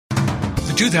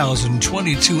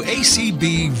2022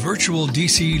 ACB Virtual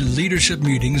DC Leadership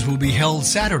Meetings will be held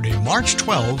Saturday, March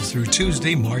 12th through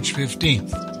Tuesday, March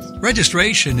 15th.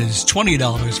 Registration is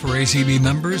 $20 for ACB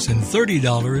members and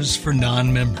 $30 for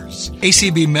non-members.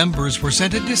 ACB members were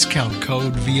sent a discount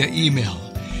code via email.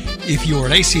 If you are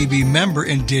an ACB member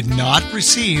and did not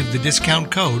receive the discount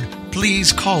code,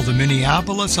 please call the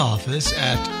Minneapolis office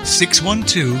at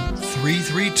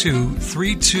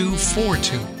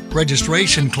 612-332-3242.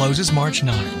 Registration closes March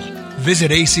 9. Visit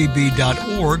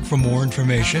acb.org for more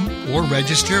information or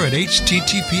register at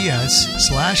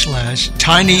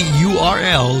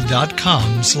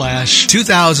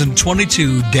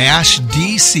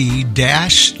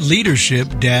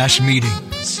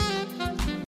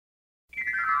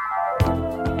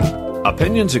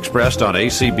Opinions expressed on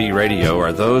ACB Radio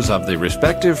are those of the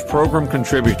respective program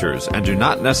contributors and do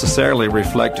not necessarily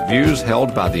reflect views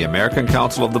held by the American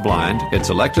Council of the Blind, its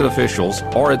elected officials,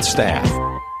 or its staff.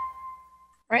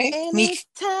 Right?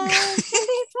 Anytime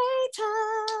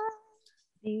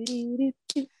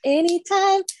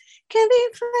Anytime can be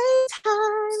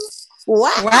playtime.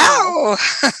 Wow.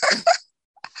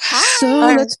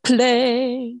 So let's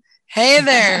play. Hey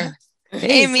there.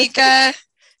 Hey, Mika.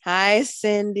 Hi,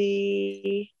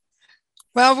 Cindy.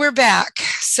 Well, we're back.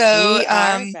 So we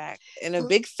are back. And a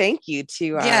big thank you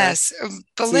to our... Yes,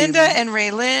 Belinda and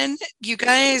Raylyn, you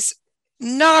guys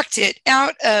knocked it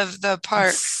out of the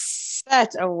park.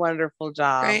 Such a wonderful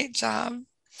job. Great job.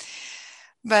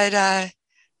 But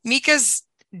Mika's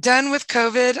done with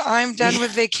COVID. I'm done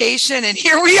with vacation. And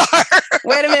here we are.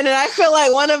 Wait a minute. I feel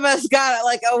like one of us got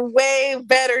like a way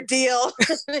better deal.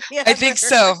 I think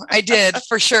so. I did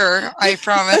for sure. I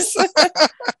promise.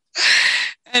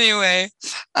 Anyway,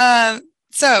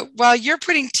 so while you're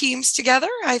putting teams together,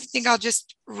 I think I'll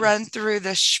just run through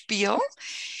the spiel.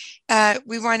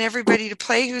 We want everybody to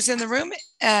play who's in the room.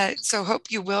 So hope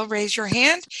you will raise your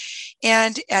hand.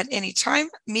 And at any time,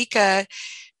 Mika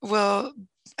will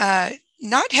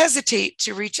not hesitate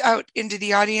to reach out into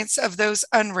the audience of those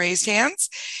unraised hands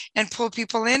and pull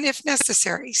people in if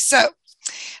necessary. So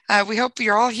we hope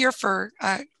you're all here for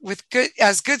with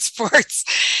good sports.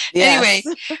 Yes. Anyway,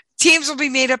 teams will be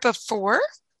made up of 4.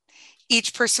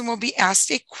 Each person will be asked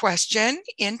a question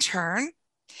in turn.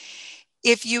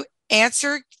 If you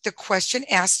answer the question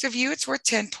asked of you, it's worth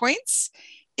 10 points.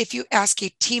 If you ask a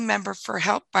team member for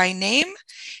help by name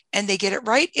and they get it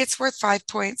right, it's worth 5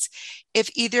 points. If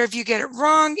either of you get it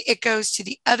wrong, it goes to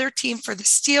the other team for the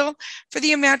steal for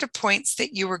the amount of points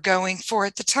that you were going for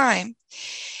at the time.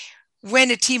 When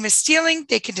a team is stealing,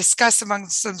 they can discuss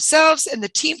amongst themselves, and the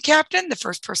team captain, the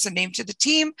first person named to the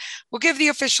team, will give the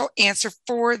official answer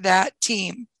for that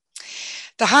team.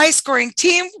 The high-scoring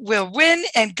team will win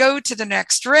and go to the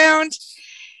next round.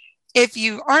 If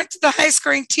you aren't the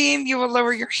high-scoring team, you will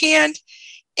lower your hand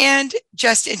and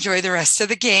just enjoy the rest of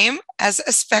the game as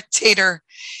a spectator.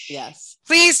 Yes.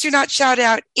 Please do not shout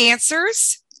out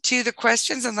answers to the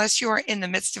questions unless you are in the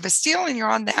midst of a steal and you're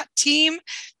on that team.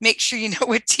 Make sure you know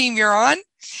what team you're on.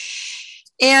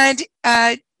 And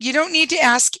you don't need to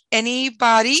ask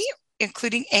anybody,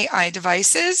 including AI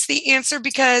devices, the answer,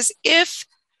 because if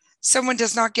someone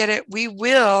does not get it, we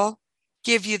will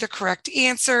give you the correct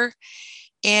answer.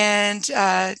 And,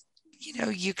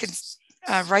 you can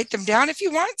write them down if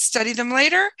you want, study them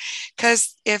later,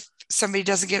 because if somebody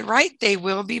doesn't get it right, they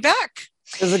will be back.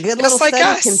 There's a good little study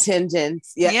contingent.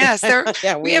 Yeah. Yes,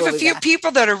 we have a few people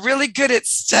that are really good at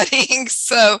studying.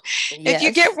 So if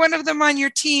you get one of them on your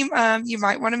team, you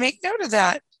might want to make note of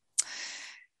that.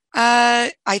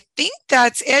 I think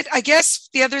that's it. I guess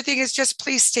the other thing is just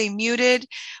please stay muted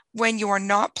when you are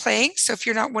not playing. So if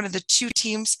you're not one of the 2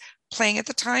 teams playing at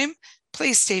the time,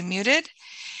 please stay muted.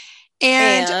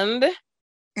 And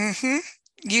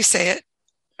you say it.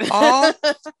 All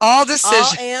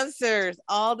decisions. All answers.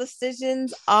 All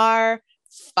decisions are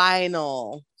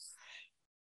final.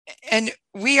 And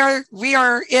we are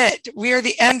it. We are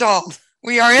the end all.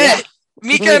 We are it.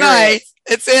 Mika and I.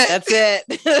 It's it. That's it.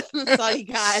 That's all you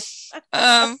got.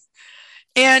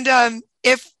 And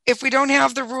if we don't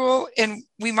have the rule, and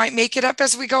we might make it up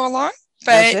as we go along,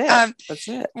 but that's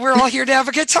it. We're all here to have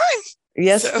a good time.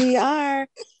 Yes, we are.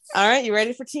 All right, you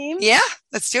ready for team? Yeah,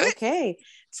 let's do it. Okay,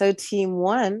 so team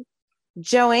 1,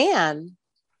 Joanne,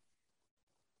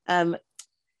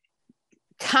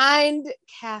 kind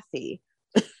Kathy,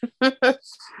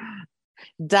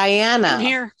 Diana, I'm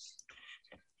here,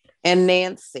 and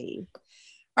Nancy.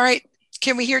 All right,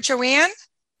 can we hear Joanne?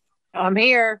 I'm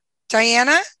here.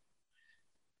 Diana?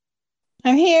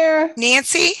 I'm here.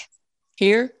 Nancy?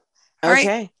 Here. All Okay.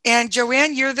 right. And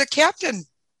Joanne, you're the captain.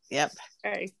 Yep.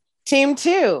 Okay. Team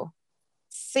 2,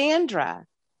 Sandra,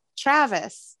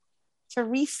 Travis,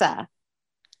 Teresa.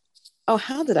 Oh,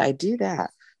 how did I do that?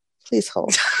 Please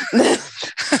hold.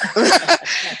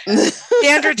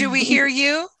 Sandra, do we hear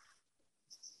you?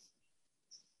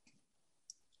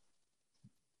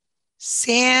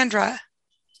 Sandra.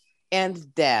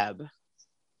 And Deb. All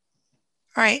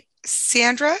right.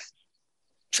 Sandra.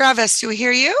 Travis, do we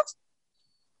hear you?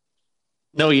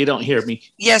 No, you don't hear me.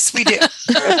 Yes, we do.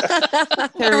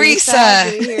 Teresa,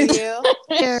 do we hear you?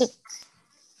 Here.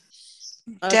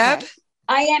 Deb? Okay.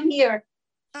 I am here.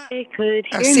 They could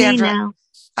Oh, hear me Sandra. now.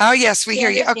 Oh, yes, we hear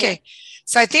you. Sandra's Okay.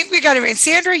 So I think we got it. And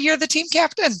Sandra, you're the team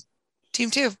captain. Team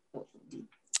 2.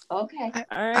 Okay. All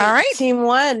All right. Team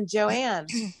 1, Joanne.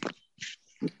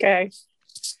 Okay.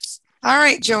 All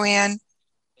right, Joanne.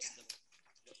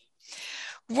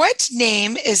 What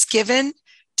name is given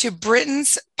to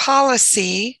Britain's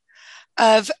policy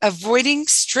of avoiding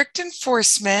strict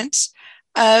enforcement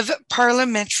of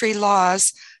parliamentary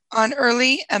laws on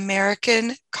early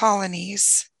American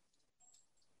colonies?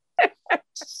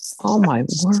 Oh my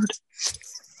word.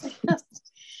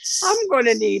 I'm going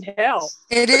to need help.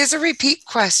 It is a repeat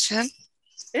question.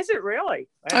 Is it really?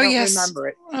 I Oh, don't yes. remember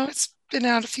it. Oh, it's been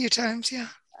out a few times, yeah.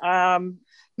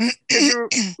 Could you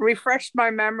refresh my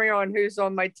memory on who's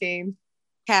on my team?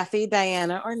 Kathy,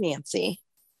 Diana, or Nancy?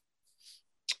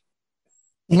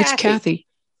 What's Kathy?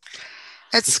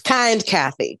 It's Kind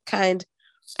Kathy. Kind.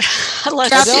 Kathy,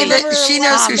 Don't remember she her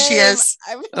knows last who she name. is.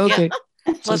 Okay.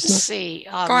 Let's see.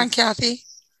 Go on, Kathy.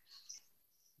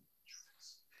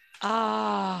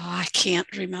 I can't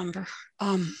remember.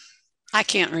 I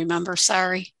can't remember.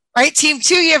 Sorry. All right, team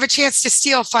 2, you have a chance to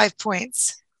steal 5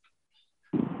 points.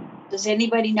 Does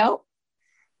anybody know?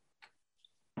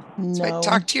 So No.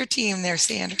 talk to your team there,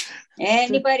 Sandra.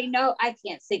 Anybody know? I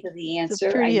can't think of the answer. It's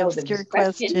a pretty I know the obscure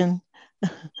question.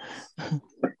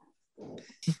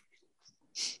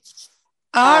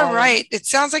 All right. It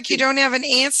sounds like you don't have an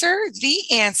answer. The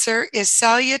answer is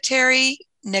salutary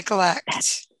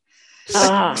neglect.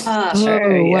 Oh,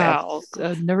 wow.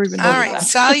 Never even All heard of right. that.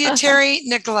 Salutary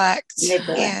neglect. Neglect.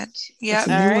 And That's yeah, a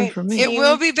new All one right. for me. it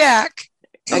will be back.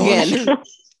 Again.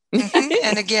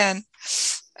 And again.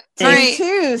 All Team right.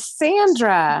 2,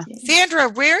 Sandra. Sandra,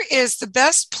 where is the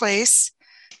best place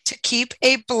to keep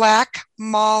a black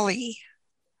Molly?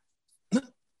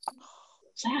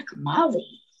 Black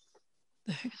Molly.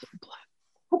 The heck is a black?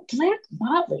 Oh, Black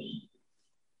Molly.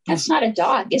 That's not a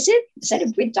dog, is it? Is that a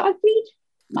dog breed?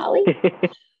 Molly?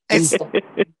 It's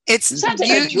Sounds like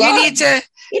you, a you drug. need to,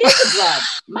 It is a drug.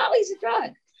 Molly's a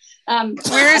drug.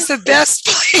 where is the best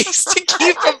place to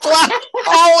keep a black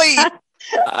Molly?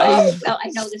 Oh, well, I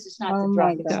know this is not the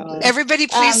drug. God. Everybody,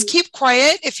 please keep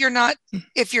quiet if you're not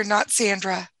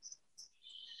Sandra.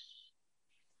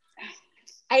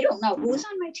 I don't know. Who's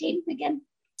on my team again?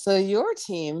 So your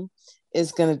team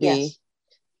is going to be Yes.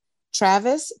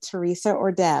 Travis, Teresa,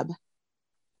 or Deb.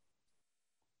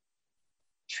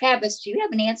 Travis, do you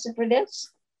have an answer for this?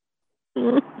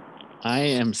 I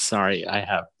am sorry. I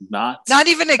have not. Not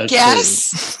even a clue.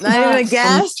 guess. Not even a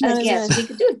guess. A Not even guess. We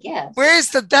could do a guess. Where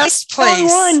is the best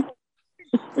place? I'm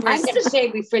going to say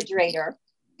refrigerator.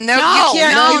 No, No, you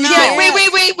can't. no, you no. can't.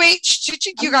 Wait.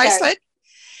 You I'm guys, sorry.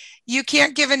 you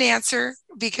can't give an answer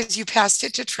because you passed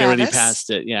it to I Travis. already passed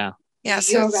it. Yeah. Yeah,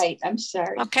 so You're it's- right. I'm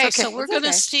sorry. Okay, Okay, so we're it's going to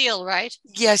okay. steal, right?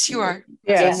 Yes, you are.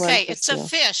 Yeah. Team one Okay, for it's a steal.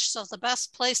 fish, so the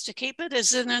best place to keep it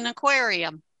is in an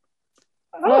aquarium.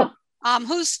 Oh,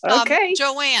 Who's Okay.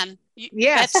 Joanne?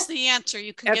 Yes. That's the answer.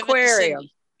 You can Aquarium.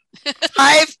 give it to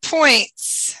 5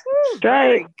 points.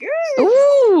 Very good.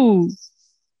 Ooh.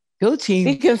 Go We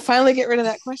team. can finally get rid of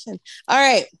that question. All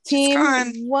right. Team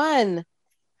gone. 1.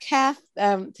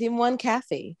 Team 1,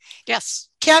 Kathy. Cindy. Yes.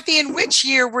 Kathy, in which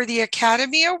year were the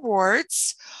Academy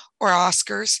Awards or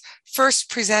Oscars first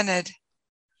presented?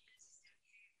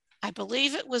 I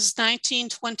believe it was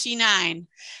 1929.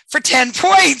 For 10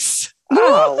 points.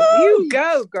 Oh, you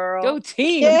go, girl. Go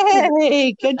team.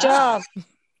 Yay. Good job.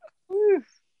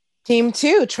 Team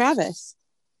 2, Travis.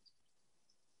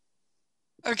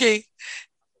 Okay.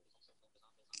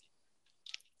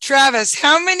 Travis,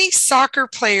 how many soccer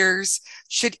players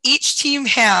should each team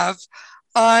have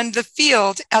on the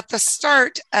field at the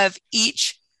start of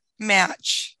each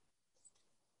match?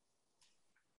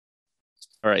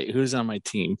 All right. Who's on my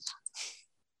team?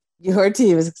 Your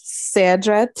team is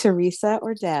Sandra, Teresa,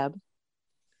 or Deb.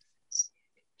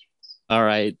 All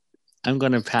right. I'm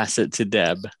going to pass it to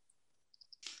Deb.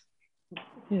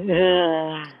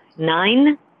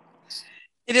 9.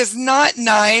 It is not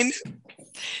 9.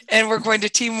 And we're going to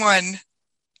team 1.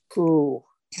 Cool.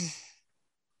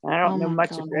 I don't Oh know my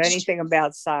much gosh. of anything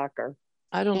about soccer.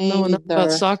 I don't Me know enough about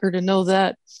neither. soccer to know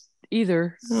that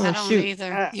either. I Oh, don't shoot.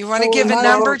 either. You want to give a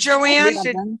number,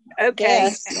 Joanne? Okay.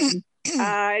 Yes. If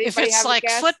Anybody it's have a like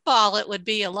guess? football, it would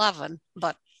be 11,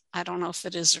 but I don't know if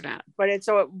it is or not. But it's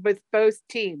with both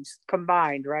teams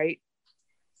combined, right?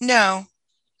 No.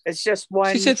 It's just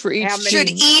one. She said for each how many- Should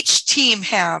team. each team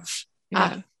have?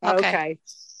 Yeah. Okay.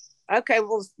 Okay,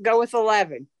 we'll go with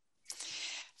 11.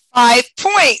 5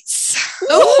 points.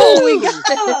 Oh, we got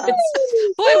it.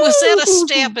 Boy, was that a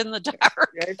stab in the dark.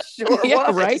 It sure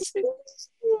Yeah, was. right?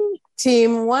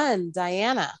 Team 1,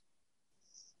 Diana.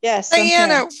 Yes. I'm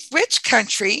Diana, here. which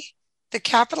country, the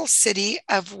capital city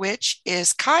of which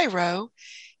is Cairo,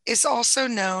 is also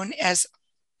known as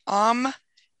El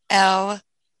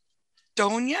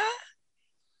Donya?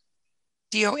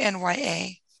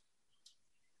 Donya.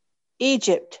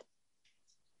 Egypt.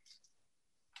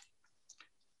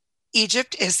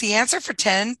 Egypt is the answer for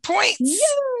 10 points.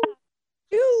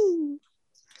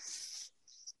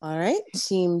 All right.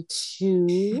 Team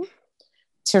 2,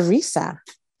 Teresa.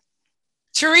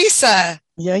 Teresa,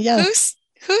 Yeah.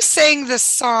 who sang the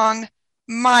song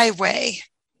My Way?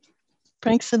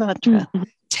 Frank Sinatra.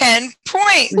 10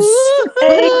 points.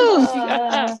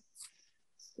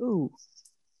 Ooh.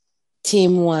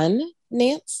 Team 1,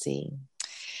 Nancy.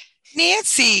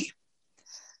 Nancy,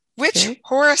 which Okay.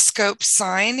 horoscope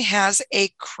sign has a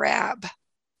crab?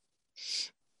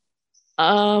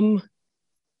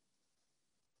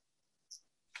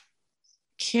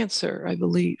 Cancer, I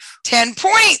believe. 10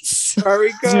 points.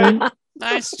 Very good.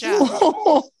 Nice job.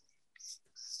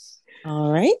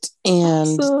 All right.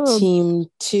 And Awesome. Team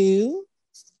 2,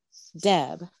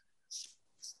 Deb.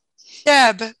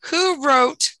 Deb, who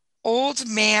wrote Old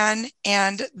Man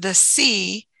and the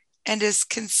Sea and is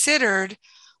considered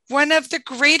one of the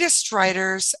greatest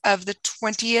writers of the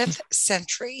 20th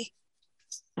century?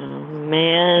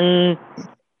 Man.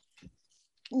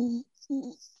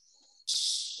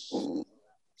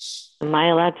 Am I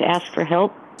allowed to ask for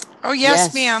help? Oh, yes,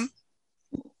 Yes. ma'am.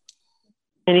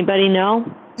 Anybody know?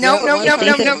 No. No.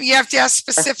 You have to ask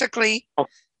specifically. All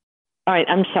right,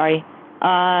 I'm sorry.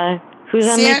 Who's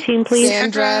on my team, please?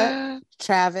 Sandra,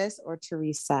 Travis, or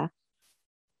Teresa?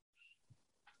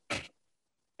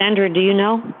 Sandra, do you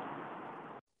know?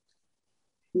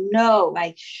 No,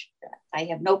 I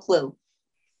have no clue.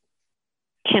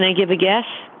 Can I give a guess?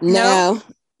 No.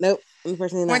 Nope.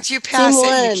 Unfortunately not. Once you pass Team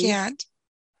it, 1. you can't.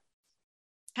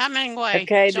 Hemingway.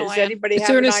 Okay, does Joanne. anybody It's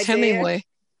have Ernest an idea? Hemingway.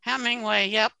 Hemingway,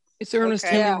 yep. It's Ernest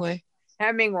Okay. Hemingway.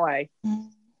 Hemingway.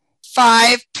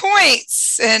 5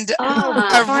 points and a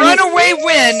Ah, runaway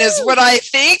win is what I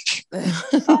think.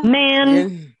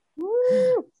 Man.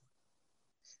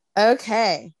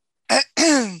 Okay.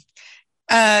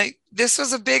 This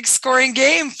was a big scoring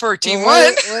game for Team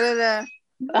Well,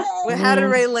 1. how did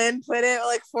Ray Lynn put it?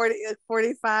 Like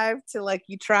 45 to like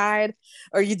you tried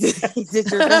or you did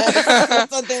your best.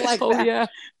 Something like Oh, that. yeah.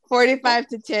 45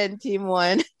 to 10, Team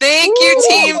 1. Thank you,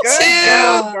 Team Good 2.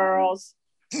 job, girls.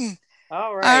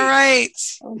 All right. All right.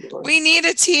 Oh, Lord. We need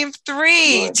a Team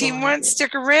 3. Lord, Team Lord. 1,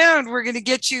 stick around. We're going to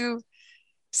get you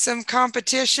some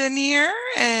competition here.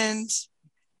 And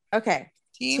Okay.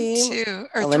 Team 2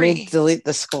 or Let me 3. delete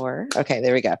the score. Okay,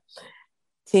 there we go.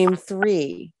 Team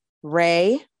 3,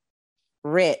 Ray,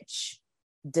 Rich,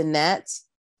 Danette,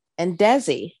 and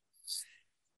Desi.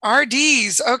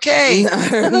 RDs. Okay.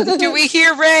 Do we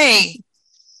hear Ray?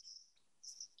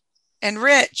 And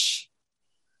Rich?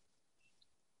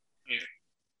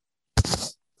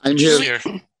 I'm here.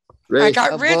 Ray. I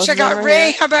got Rich. I got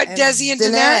Ray. How about Desi and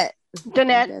Danette?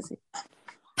 Danette.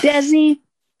 Desi.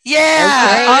 Yeah.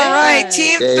 Okay. All right.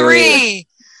 Team Okay. 3.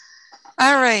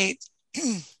 All right.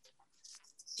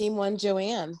 Team 1,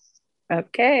 Joanne.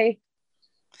 Okay.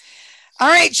 All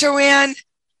right, Joanne.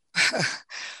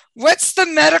 What's the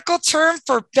medical term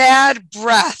for bad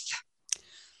breath?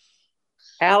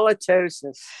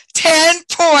 Halitosis. 10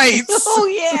 points. Oh,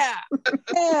 yeah.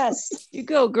 Yes. You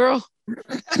go, girl.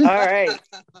 All right.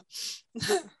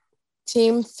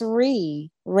 Team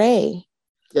 3, Ray.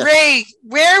 Yes. Ray,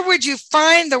 where would you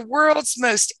find the world's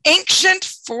most ancient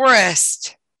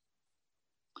forest?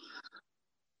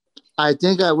 I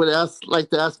think I would like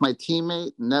to ask my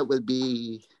teammate, and that would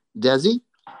be Desi.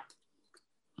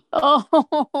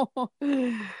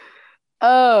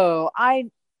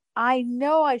 I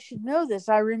know I should know this.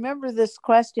 I remember this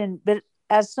question, but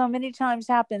as so many times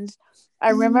happens, I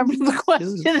remember the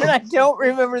question and I don't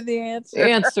remember the answer.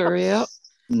 Yeah.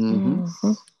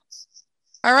 Mm-hmm.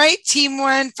 All right, Team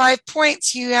 1, 5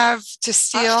 points you have to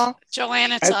steal.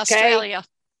 Joanne, it's Okay. Australia.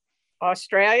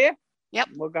 Australia? Yep.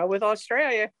 We'll go with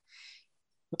Australia.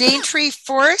 Daintree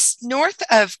Forest, north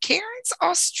of Cairns,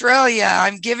 Australia.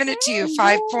 I'm giving it to you,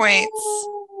 5 points.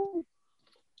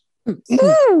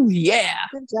 Ooh, yeah.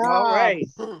 Good job. All right.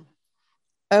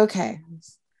 Okay.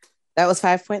 That was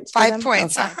 5 points. 5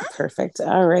 points. Okay, perfect.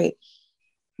 All right.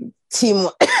 Team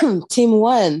Team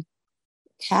 1,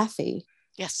 Kathy.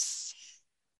 Yes.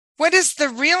 What is the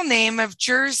real name of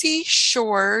Jersey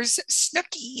Shore's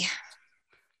Snooki?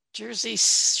 Jersey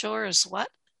Shore's what?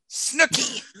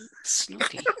 Snooki.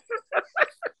 Snooky.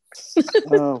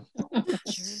 Oh.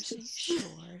 Jersey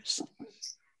Shore's.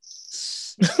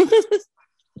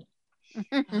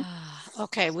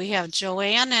 Okay, we have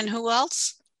Joanne and who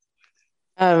else?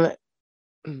 And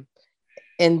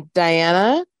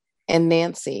Diana and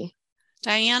Nancy.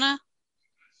 Diana,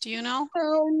 do you know?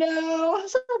 Oh no!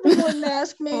 Somebody wouldn't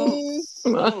ask me.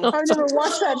 I've never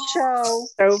watched that show.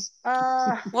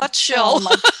 What show?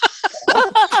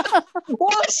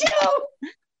 What show?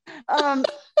 Oh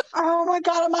my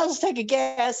God! I might as well take a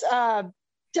guess.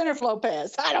 Jennifer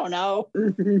Lopez. I don't know.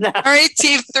 All right,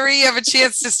 Team 3, you have a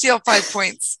chance to steal 5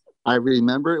 points. I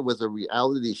remember it was a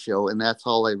reality show, and that's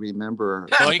all I remember.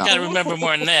 Oh, you got to remember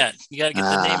more than that. You got to get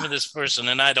the name of this person,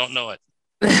 and I don't know it.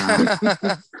 No,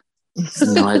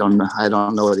 I don't know. I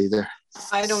don't know it either.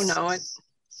 I don't know it.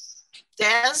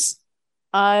 Daz?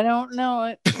 I don't know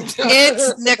it.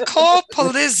 It's Nicole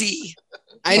Palizzi.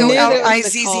 I knew it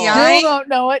was Lizzi. Still don't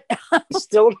know it.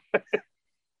 Still.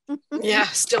 Yeah,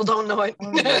 still don't know it.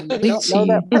 Don't know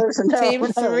that person. Team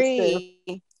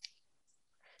 3,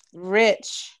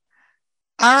 Rich.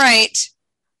 All right.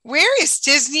 Where is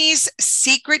Disney's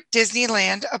secret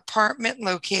Disneyland apartment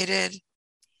located?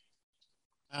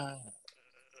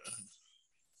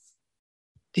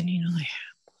 Didn't you know that?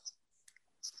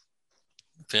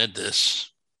 I've had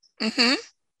this. Mm-hmm.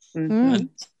 And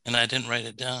I didn't write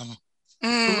it down.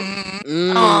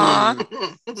 Aw.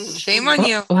 Shame on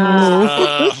you.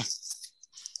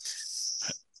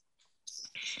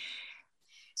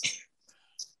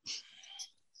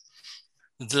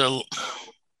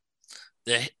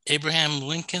 The Abraham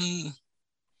Lincoln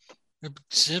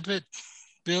exhibit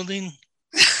building.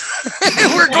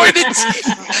 We're going to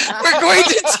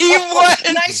Team 1.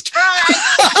 Nice try.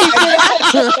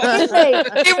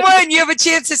 Team 1, you have a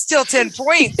chance to steal 10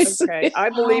 points. Okay, I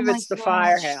believe it's the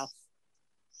firehouse.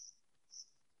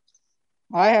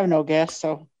 I have no guess,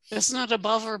 so. Isn't it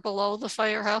above or below the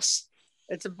firehouse?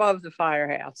 It's above the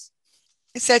firehouse.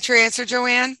 Is that your answer,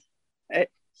 Joanne?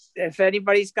 If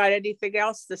anybody's got anything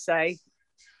else to say,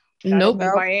 Nope.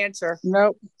 that'll be my answer.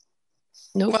 Nope.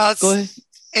 Nope. Well, Go ahead.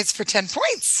 it's for 10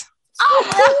 points.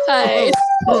 Nice.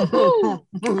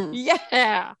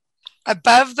 Yeah.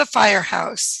 Above the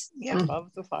firehouse. Yeah.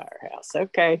 Above the firehouse.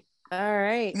 Okay. All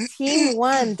right. Team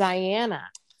 1, Diana.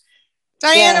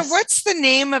 Diana, Yes. what's the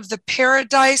name of the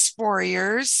Paradise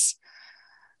Warriors?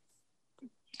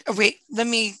 Oh, wait, let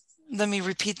me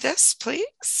repeat this,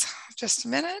 please. Just a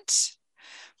minute.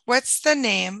 What's the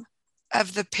name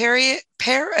of the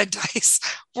Paradise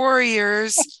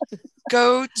Warriors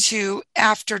go to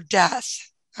after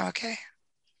death? Okay.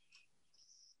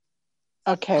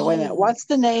 Okay, wait a minute. What's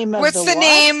the name of What's the what?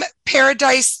 name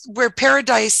Paradise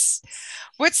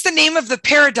what's the name of the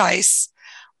paradise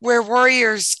where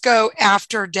warriors go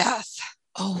after death?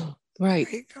 Oh, right.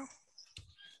 There you go.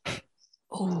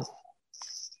 Oh.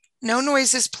 No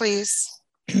noises, please.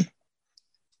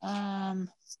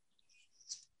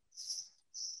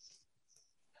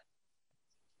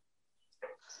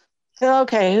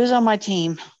 Okay, who's on my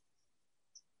team?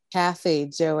 Kathy,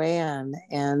 Joanne,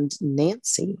 and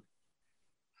Nancy.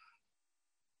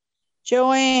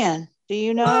 Joanne, do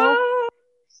you know? I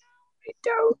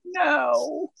don't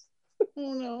know.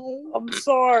 Oh no. I'm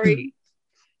sorry.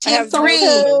 Team 3,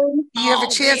 you have a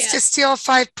chance to steal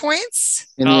 5 points.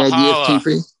 Any ideas, Team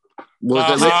 3?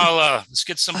 Valhalla. Let's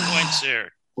get some points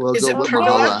here. We'll Is go it with Peru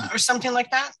Valhalla. or something like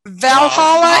that?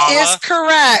 Valhalla is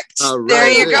correct. All right.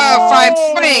 There you go, 5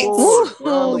 points.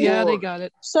 Oh, yeah, they got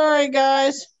it. Sorry,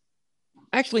 guys.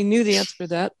 I actually knew the answer to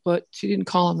that, but she didn't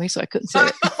call on me, so I couldn't say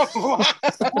it. That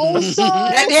happens.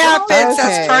 Okay.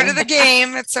 That's part of the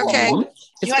game. It's okay.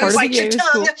 It's You had part to of the bite your game.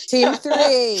 It's cool.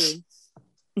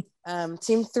 tongue.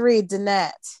 Team 3,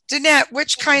 Danette. Danette,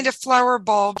 which kind of flower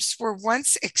bulbs were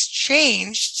once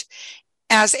exchanged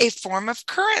as a form of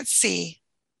currency?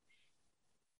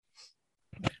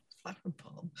 Flower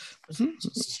bulb.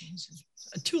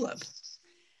 A tulip.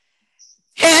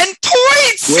 10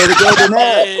 points. Way to go,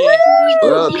 Danette.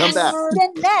 Well, come back.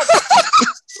 Danette.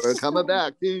 We're coming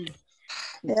back, dude.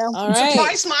 Yeah. All right.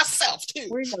 Surprised myself too.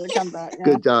 We're gonna come back. Yeah.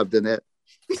 Good job, Danette.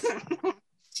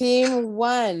 Team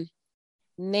 1,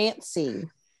 Nancy.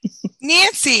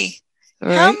 Nancy, All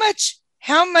right.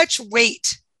 how much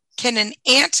weight can an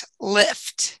ant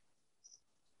lift?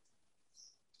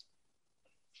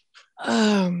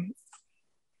 I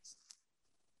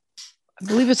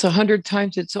believe it's 100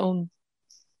 times its own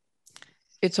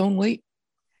weight.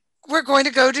 We're going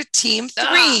to go to team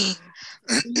 3.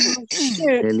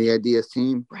 Any ideas,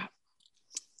 team?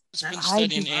 I've been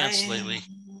studying ants lately.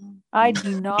 I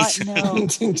do not know.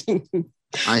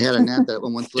 I had an ant that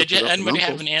once Did lifted you up his anybody have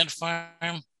uncle. an ant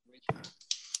farm?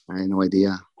 I had no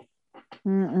idea.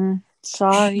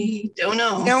 Sorry. Don't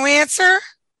know. No answer?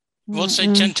 We'll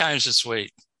say 10 times its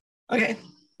weight. Okay.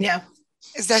 Yeah.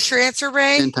 Is that your answer,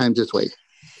 Ray? 10 times its weight.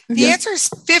 The answer is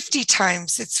 50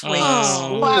 times its weight.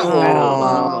 Oh,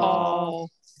 wow.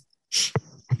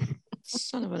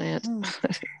 Son of an ant.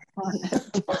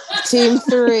 Team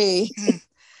 3.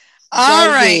 All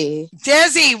right.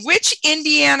 Desi, which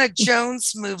Indiana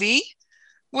Jones movie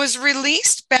was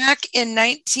released back in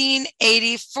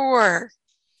 1984?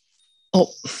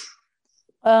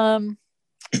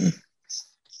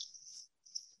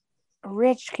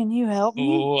 Rich, can you help me?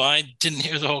 Oh, I didn't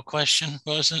hear the whole question,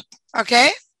 was it?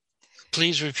 Okay.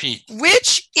 Please repeat.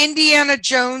 Which Indiana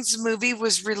Jones movie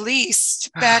was released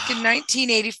back in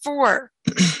 1984?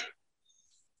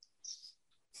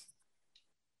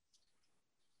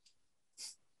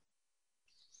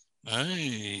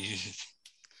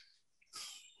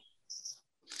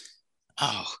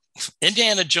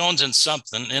 Indiana Jones and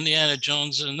something. Indiana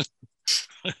Jones and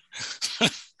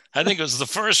I think it was the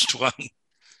first one.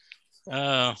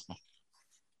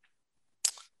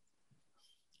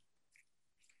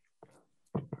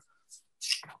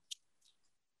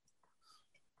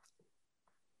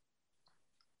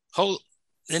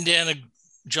 Indiana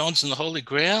Jones and the Holy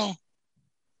Grail.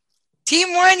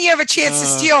 Team 1, you have a chance to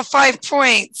steal 5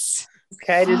 points.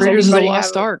 Okay. Does Raiders of the anybody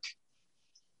Lost have- Ark.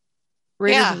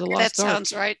 Raiders Yeah, of the that Lost Ark.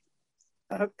 sounds right.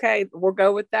 Okay, we'll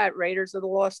go with that. Raiders of the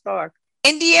Lost Ark.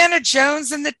 Indiana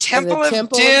Jones and the Temple of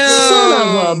Temple of Doom.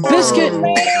 Son of a biscuit.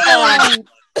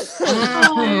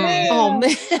 Oh,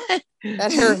 man.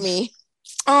 That hurt me.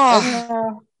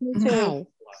 Oh, Me too.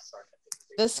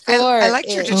 The score I liked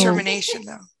your is- determination,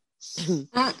 though.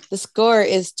 The score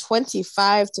is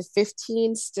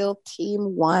 25-15, still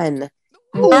team 1.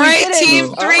 All right,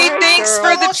 team 3, thanks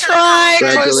for the try.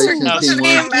 Closer Congratulations, to team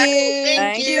game. one.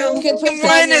 Thank you. You could put Team down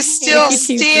 1 your is still hands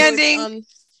standing.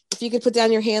 if you could put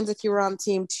down your hands if you were on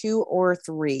team 2 or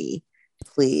 3,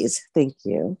 please. Thank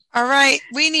you. All right,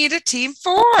 we need a team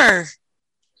 4.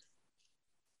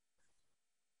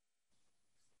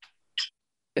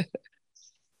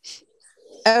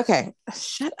 Okay.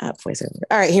 Shut up, voiceover.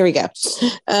 All right, here we go.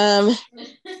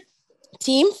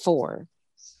 Team 4.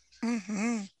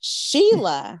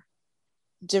 Sheila,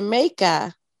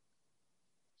 Jamaica.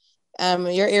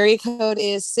 Your area code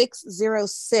is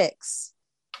 606.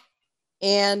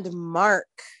 And Mark.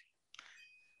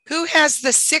 Who has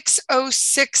the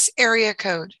 606 area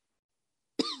code?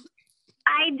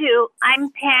 I do.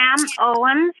 I'm Pam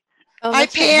Owens. Oh, Hi,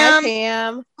 that's right. Pam. Hi,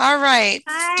 Pam. All right.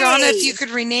 Hi. Donna, if you could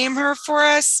rename her for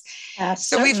us.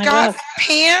 So we've certainly got will.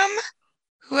 Pam.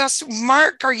 Who else?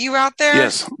 Mark, are you out there?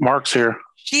 Yes, Mark's here.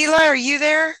 Sheila, are you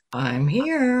there? I'm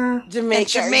here.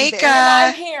 Jamaica. And are you there? Jamaica.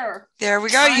 I'm here. There we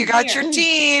go. You I'm got here. your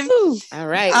team. All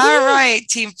right. All right,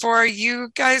 team 4. You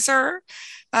guys are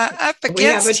up We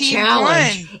have against a team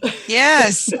challenge. 1.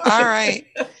 Yes. All right.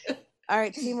 All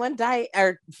right, team 1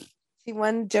 team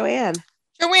 1 Joanne.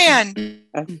 Joanne,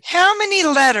 how many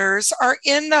letters are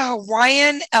in the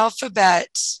Hawaiian alphabet?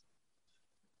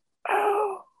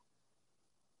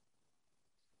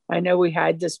 I know we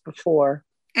had this before.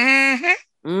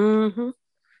 Mm-hmm. Mm-hmm.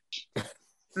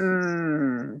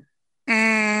 Mm.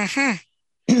 Mm-hmm.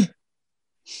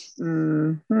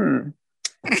 Mm-hmm.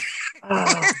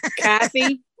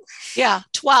 Kathy? Yeah,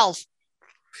 12.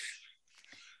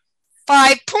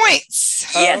 5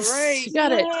 points. Yes. All right. You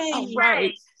got it. All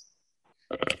right.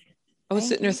 I was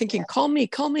sitting there thinking, call me.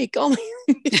 But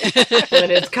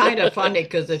it's kind of funny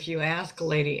because if you ask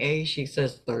Lady A, she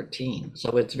says 13.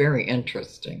 So it's very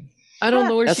interesting. I don't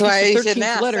know where That's she why gets you the shouldn't 13th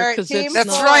ask. letter All right, because team it's That's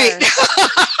not. right.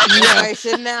 I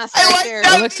shouldn't ask right there.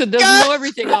 Alexa doesn't know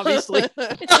everything, obviously.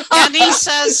 And he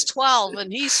says 12,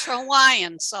 and he's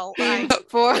Hawaiian. So Team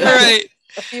 4. All right.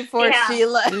 Team 4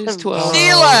 Sheila. It is 12.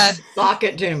 Sheila. Lock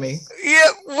it to me.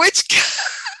 Yeah, which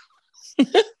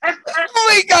oh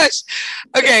my gosh.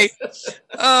 Okay.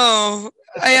 Oh,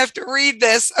 I have to read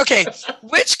this. Okay.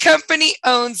 Which company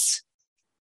owns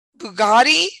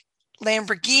Bugatti,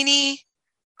 Lamborghini,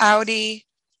 Audi,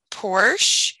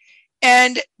 Porsche,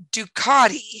 and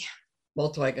Ducati?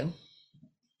 Volkswagen.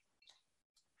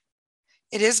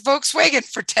 It is Volkswagen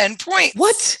for 10 points.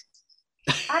 What?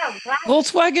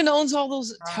 Volkswagen owns all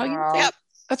those Italian things? Yep.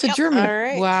 That's a Yep. German. All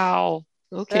right. Wow.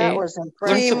 Okay. That was Learn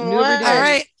impressive. something new every All day.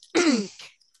 right.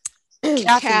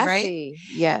 Kathy, right?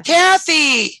 Yes.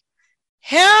 Kathy,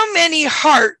 how many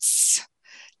hearts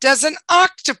does an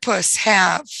octopus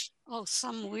have? Oh,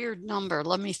 some weird number.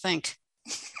 Let me think.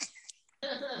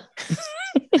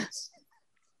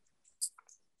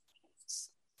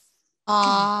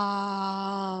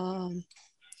 I'm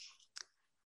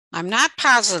not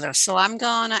positive, so I'm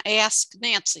going to ask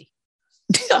Nancy.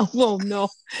 Oh, no.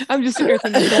 I'm just sitting here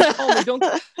thinking, don't call me. Don't.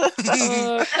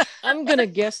 I'm going to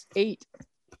guess 8.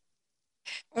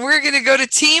 We're going to go to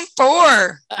team 4.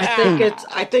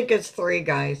 I think it's 3,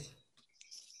 guys.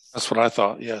 That's what I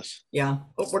thought. Yes. Yeah.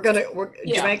 Yeah.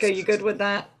 Jamaica, you good with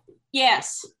that?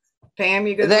 Yes. Pam,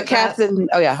 you good Is that with that? captain?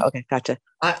 Oh yeah. Okay. Gotcha.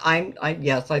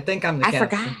 Yes, I think I'm the I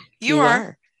captain. forgot. You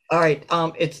are. All right.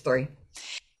 It's 3.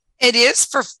 It is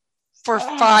for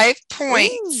 5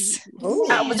 points. Ooh.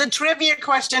 That was a trivia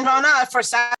question on for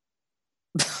Saturday.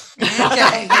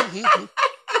 Okay.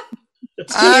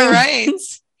 All right.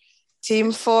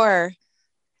 Team 4.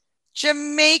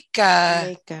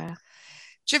 Jamaica.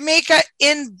 Jamaica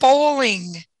in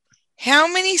bowling. How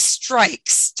many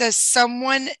strikes does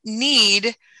someone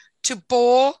need to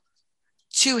bowl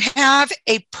to have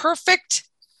a perfect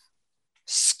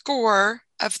score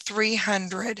of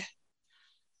 300?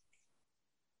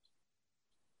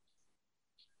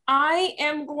 I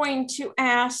am going to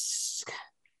ask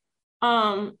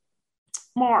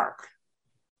Mark.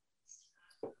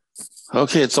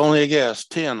 Okay, it's only a guess.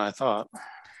 10, I thought.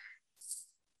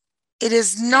 It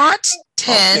is not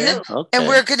 10. Okay. And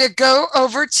we're going to go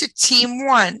over to team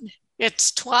 1.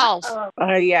 It's 12.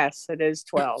 Yes, it is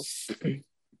 12.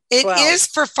 It 12. is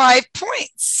for 5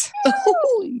 points.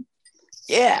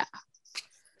 Yeah.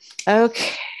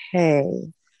 Okay.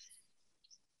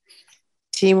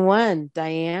 Team 1,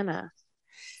 Diana.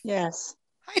 Yes.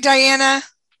 Hi, Diana.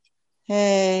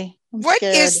 Hey. What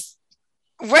is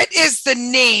the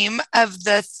name of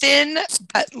the thin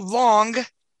but long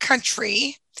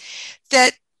country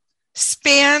that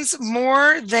spans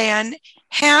more than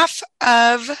half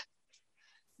of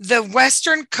the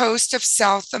western coast of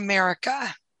South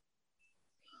America?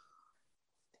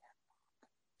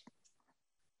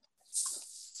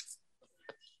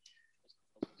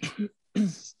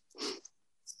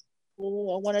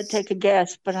 Oh, I want to take a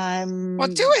guess, but I'm. Well,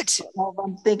 do it. Well,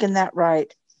 I'm thinking that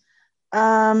right.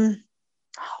 Oh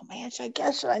man, should I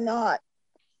guess? Should I not?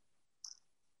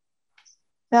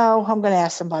 No, I'm going to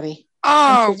ask somebody.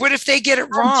 Oh, what if they get it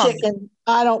wrong? Chicken.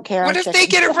 I don't care. What if they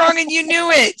get it wrong and you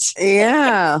knew it?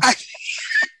 Yeah.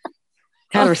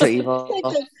 God, we're so evil.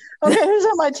 Okay, who's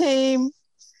on my team?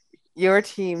 Your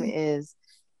team is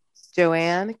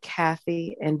Joanne,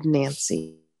 Kathy, and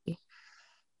Nancy.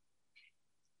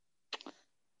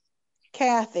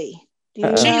 Kathy.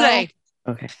 Chile.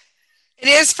 Okay. It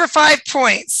is for 5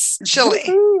 points. Chile.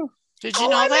 Did you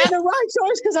know I that? made the right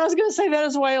choice because I was going to say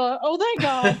Venezuela. Oh, thank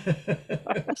God.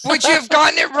 Would you have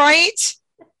gotten it right?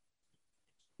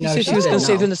 You said she was going to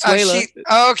say Venezuela.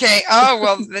 Okay. Oh,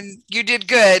 well, then you did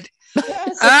good. All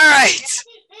right.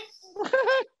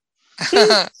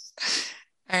 All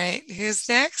right. Who's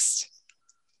next?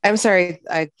 I'm sorry,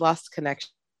 I lost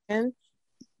connection.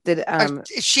 Did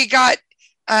she got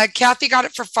Kathy got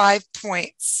it for 5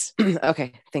 points.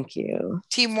 Okay, thank you.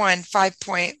 Team 1, 5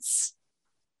 points.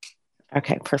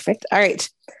 Okay, perfect. All right.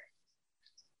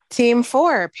 Team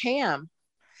 4, Pam.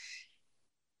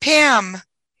 Pam,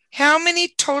 how many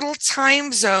total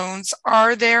time zones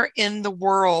are there in the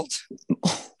world?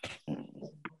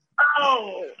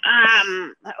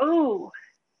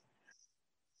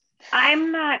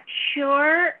 I'm not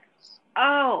sure.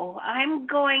 Oh, I'm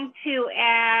going to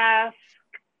ask,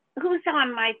 who's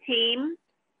on my team?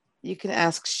 You can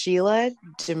ask Sheila,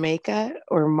 Jamaica,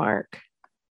 or Mark.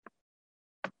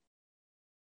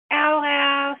 I'll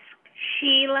ask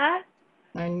Sheila.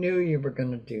 I knew you were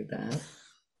going to do that.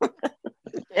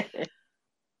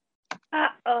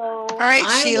 Uh-oh. All right,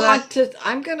 Sheila.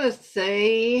 I'm going to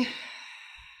say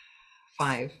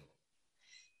 5.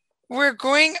 We're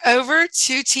going over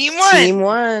to team 1. Team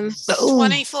 1.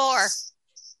 24.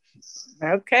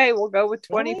 Okay, we'll go with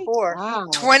 24. Wow.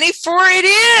 24 it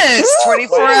is.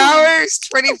 24 hours,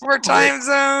 24 time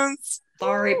zones.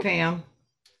 Sorry, Pam.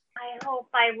 I hope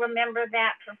I remember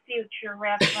that for future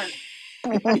reference.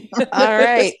 All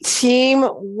right, team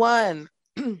 1.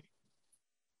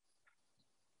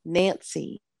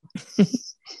 Nancy.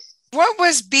 What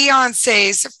was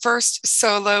Beyonce's first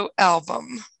solo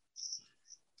album?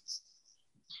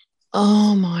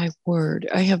 Oh my word.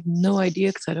 I have no idea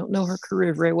because I don't know her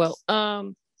career very well.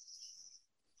 So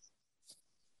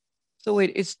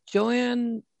wait, it's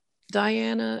Joanne,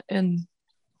 Diana, and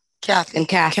Kathy. And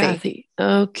Kathy.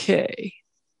 Okay.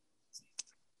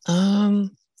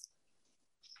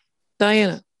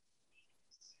 Diana.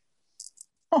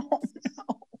 Oh no.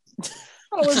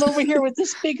 I was over here with the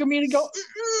speaker meter go.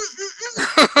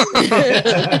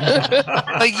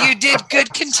 Oh, you did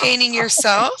good containing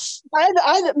yourself.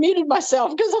 I muted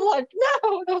myself because I'm like,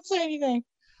 no, don't say anything.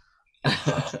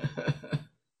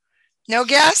 No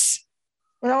guess?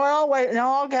 No, I'll wait.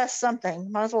 No, I'll guess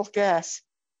something. Might as well guess.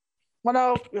 Well,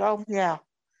 no, oh, yeah.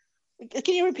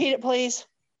 Can you repeat it, please?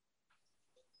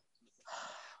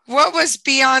 What was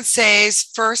Beyonce's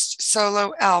first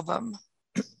solo album?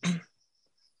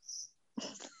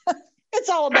 It's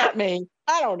all about me.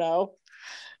 I don't know.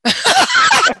 That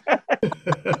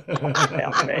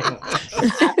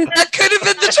could have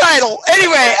been the title.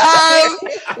 Anyway,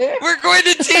 we're going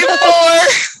to team 4.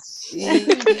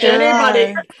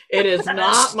 Anybody? It is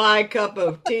not my cup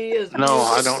of tea. No,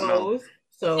 I don't know.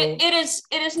 So It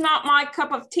is not my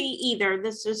cup of tea either.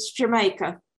 This is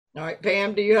Jamaica. all right,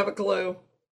 Pam, do you have a clue?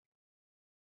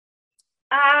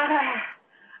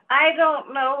 I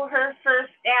don't know her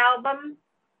first album.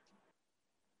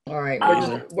 All right,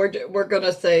 we're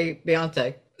gonna say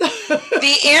Beyonce.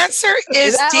 The answer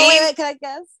is wait, can I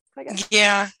guess?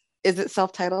 Yeah. Is it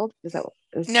self-titled? Is that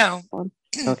No.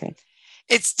 Okay.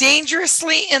 It's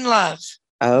Dangerously in Love.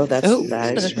 Oh, that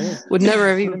is true. Would never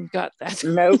have even got that.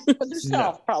 Nope.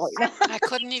 Probably not. I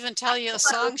couldn't even tell you a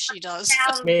song she does.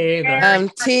 Me either.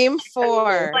 Team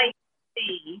 4.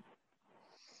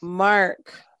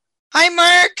 Mark. Hi,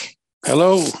 Mark.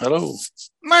 Hello, hello.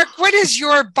 Mark, what is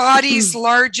your body's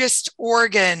largest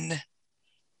organ?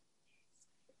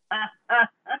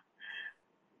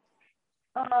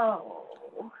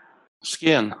 Oh.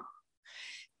 Skin.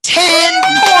 10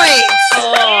 points.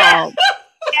 Oh.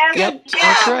 Yep,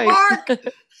 that's right. Mark.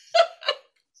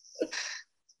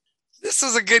 This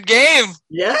was a good game.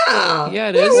 Yeah. Yeah,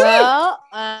 it is. Well,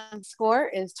 score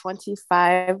is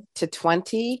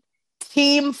 25-20.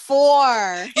 Team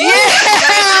 4.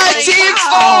 Yeah, Team 4.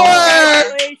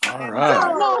 All right.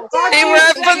 They were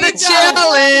up for the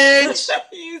challenge.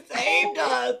 You saved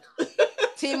us.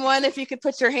 Team 1, if you could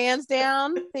put your hands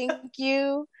down. Thank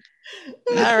you.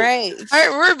 All right. All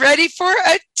right, we're ready for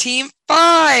a Team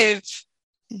 5.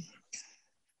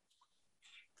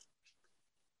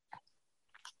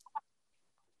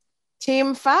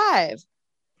 Team 5.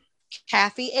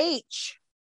 Kathy H.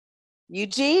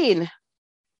 Eugene.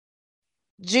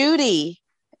 Judy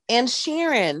and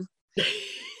Sharon.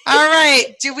 All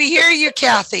right. Do we hear you,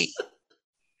 Kathy?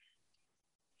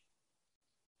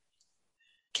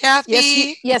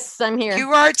 Kathy? Yes, I'm here.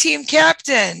 You are team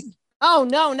captain. Oh,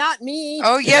 no, not me.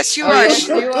 Oh, yes, you Oh, are. yes,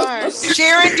 you are.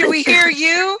 Sharon, do we hear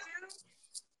you?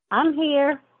 I'm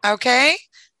here. Okay.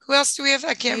 Who else do we have?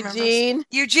 I can't remember.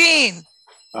 Eugene.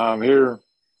 I'm here.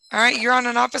 All right. You're on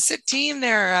an opposite team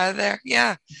there.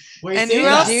 Yeah. We And see who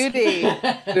that. else? Judy.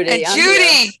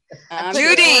 And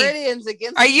Judy. Judy.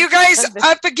 Are you guys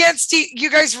up against you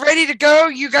guys ready to go?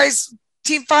 You guys,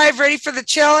 Team 5, ready for the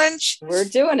challenge? We're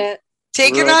doing it.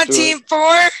 Taking We're up on to Team 4?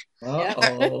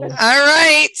 Uh-oh. All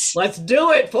right. Let's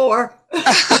do it for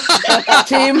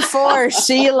Team 4,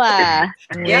 Sheila.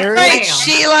 Yes, All right, ma'am.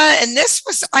 Sheila. And this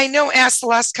was, I know, asked the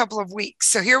last couple of weeks.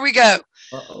 So here we go.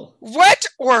 Uh-oh. What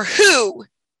or who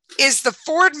is the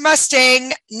Ford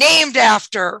Mustang named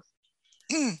after?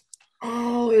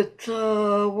 Oh, it's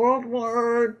a World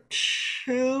War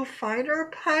II fighter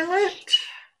pilot?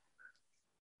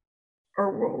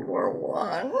 Or World War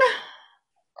One?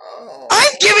 Oh.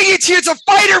 I'm giving it to you. It's a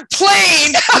fighter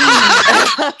plane.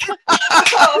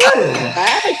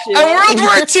 A World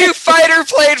War II fighter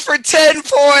plane for 10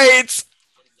 points.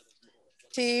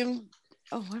 Team.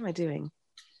 Oh, what am I doing?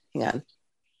 Hang on.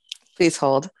 Please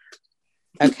hold.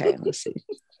 Okay, let's see.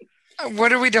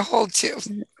 What are we to hold to?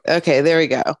 Okay, there we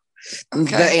go.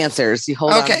 Okay. The answers. You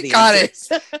hold on to Okay, the got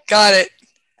answers. it. Got it.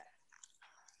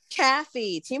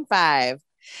 Kathy, Team 5.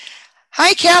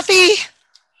 Hi, Kathy.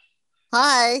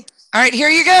 Hi. All right, here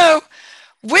you go.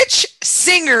 Which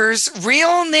singer's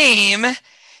real name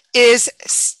is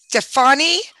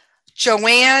Stefani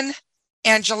Joanne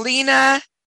Angelina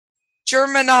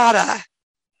Germanata?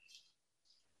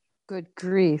 Good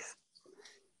grief.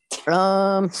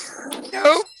 Nope,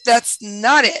 that's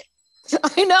not it.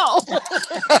 I know.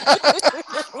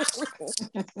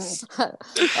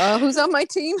 Who's on my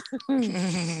team?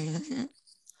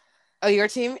 Oh, your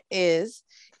team is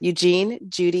Eugene,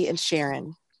 Judy, and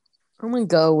Sharon. I'm going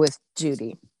to go with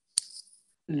Judy.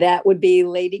 That would be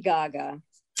Lady Gaga.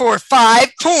 For 5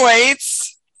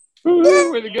 points.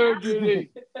 Way to go,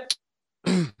 Judy.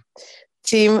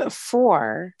 Team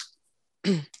 4,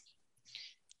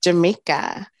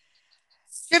 Jamaica.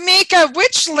 Jamaica,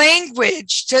 which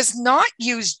language does not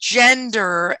use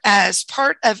gender as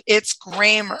part of its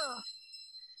grammar?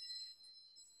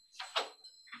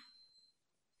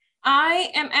 I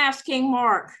am asking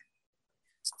Mark.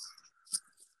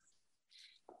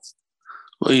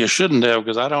 Well, you shouldn't have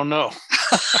because I don't know.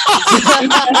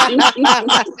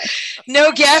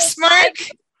 No guess, Mark?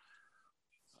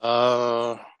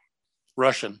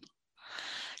 Russian.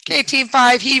 Okay, Team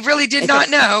 5. He really did not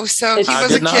know, so he I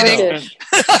wasn't did not kidding.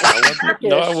 know.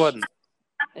 No, I wasn't.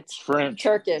 It's French.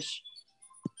 Turkish.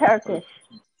 Turkish.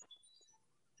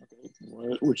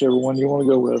 Whichever one you want to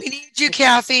go with. We need you,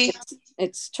 Kathy.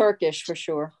 It's Turkish for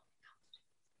sure.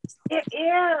 It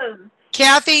is.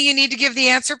 Kathy, you need to give the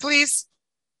answer, please.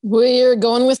 We're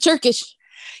going with Turkish.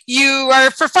 You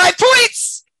are for 5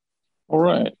 points. All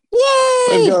right. Yay!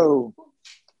 Let's go.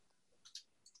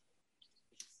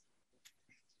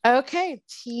 Okay,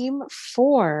 Team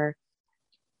 4.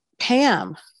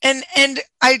 Pam. And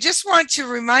I just want to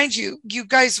remind you, you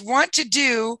guys want to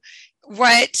do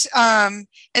what, and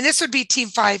this would be Team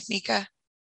 5, Mika,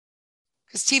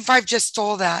 because Team 5 just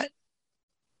stole that.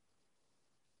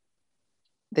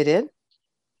 They did?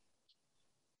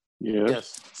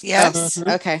 Yes. Yes.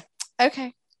 Okay.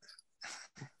 Okay.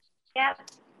 Yep.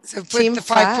 So put Team the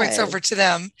 5 points 5. over to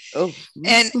them. Oh.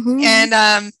 And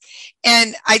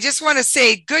I just want to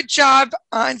say good job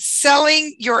on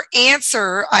selling your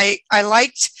answer. I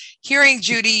liked hearing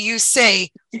Judy you say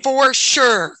for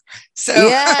sure. So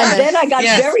And then I got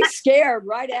very scared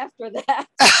right after that.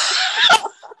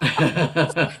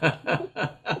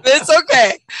 It's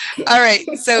okay. All right.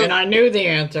 So And I knew the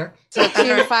answer. So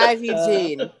Team 5,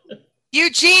 Eugene.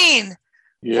 Eugene,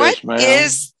 Yes, ma'am.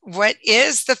 what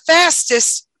is the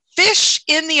fastest fish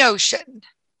in the ocean?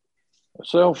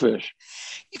 Sailfish.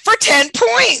 For 10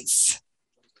 points.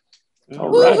 All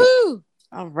right. Woohoo!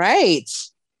 All right.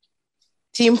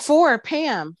 Team 4,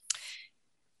 Pam.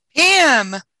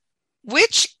 Pam,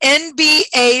 which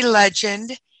NBA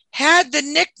legend had the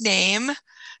nickname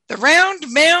the Round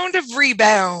Mound of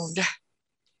Rebound?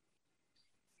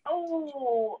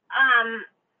 Oh,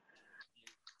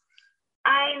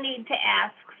 I need to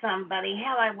ask somebody.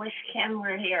 Hell, I wish Ken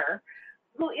were here.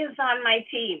 Who is on my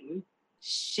team?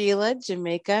 Sheila,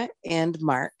 Jamaica, and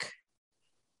Mark.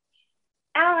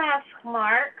 I'll ask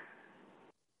Mark.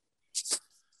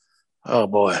 Oh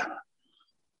boy.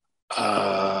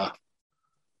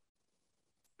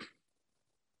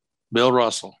 Bill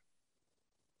Russell.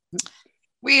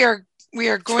 We are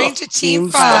going to Team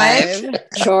 5.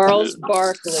 Charles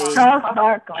Barkley. Charles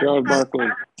Barkley.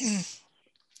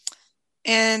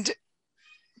 And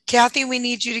Kathy, we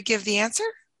need you to give the answer.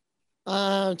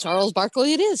 Charles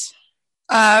Barkley it is.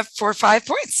 For 5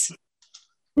 points.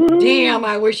 Damn,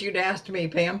 I wish you'd asked me,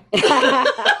 Pam.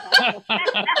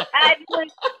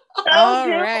 All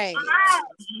right.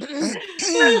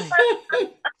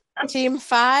 Team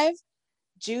 5,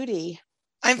 Judy.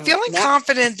 I'm feeling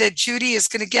confident that Judy is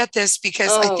going to get this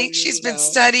because I think she's been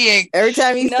studying. Every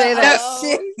time you say that,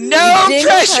 no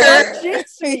pressure.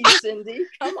 Jinx me, Cindy.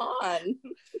 Come on.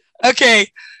 Okay,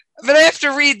 but I have to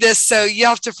read this, so you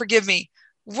have to forgive me.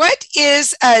 What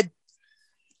is a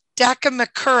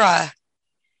Dakimakura?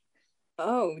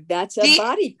 Oh, that's a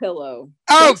body pillow.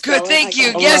 Oh, Thanks, good. Ellen. Thank you.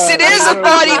 I got Yes, it. it is a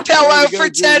body pillow for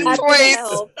 10 That's gonna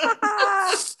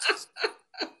points.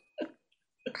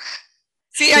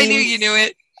 See, I knew you knew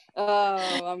it.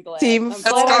 Oh, I'm glad. Team I'm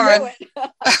glad I knew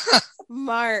it.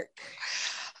 Mark.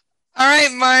 All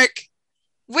right, Mark.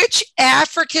 Which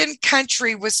African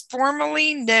country was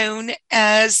formerly known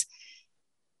as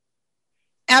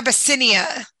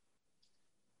Abyssinia?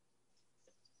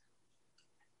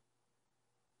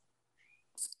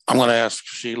 I'm going to ask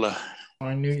Sheila.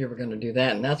 I knew you were going to do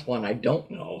that, and that's one I don't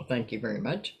know. Thank you very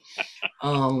much.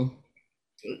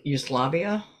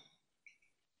 Yugoslavia?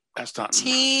 That's not.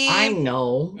 I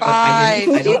know. But 5. I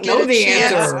don't You know get a the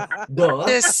chance answer. Duh.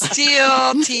 to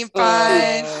steal, Team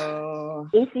 5.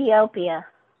 Ethiopia.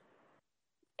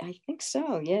 I think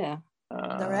so, yeah.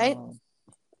 All right.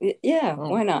 Yeah,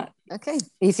 why not? Okay.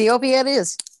 Ethiopia it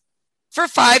is. For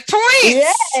 5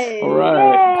 points. Yay! All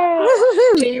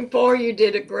right. Team 4, you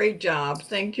did a great job.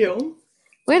 Thank you.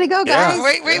 Way to go, guys.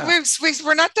 Wait,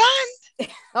 we're not done.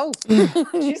 Oh,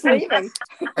 She's leaving.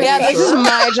 Yeah, this is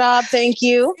my job. Thank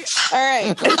you. All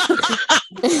right.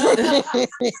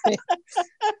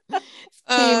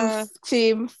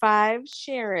 Team 5,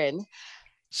 Sharon.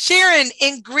 Sharon,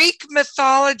 in Greek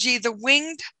mythology, the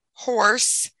winged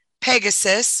horse,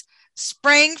 Pegasus,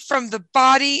 sprang from the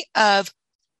body of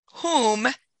whom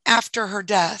after her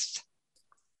death?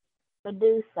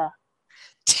 Medusa.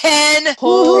 10 Nice.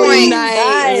 points.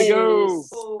 There you go.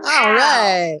 all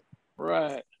right.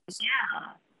 Right. Yeah.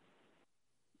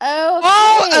 Okay.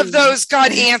 All of those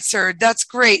got answered. That's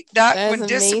great. That That is one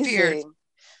disappeared. amazing.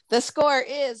 The score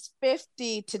is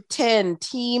 50-10,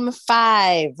 Team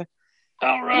 5.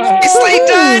 All right. Nicely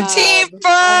done, Team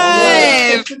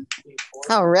 5.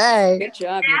 All right. Good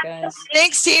job, you guys.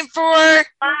 Thanks, Team 4.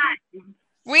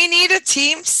 We need a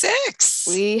Team 6.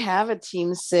 We have a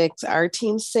Team 6. Our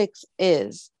Team 6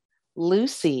 is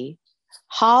Lucy,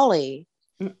 Holly,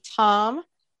 Tom,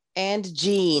 and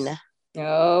Jean.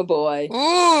 Oh boy.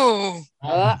 Ooh.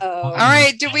 Uh-oh. All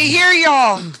right, do we hear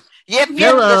y'all? Yep,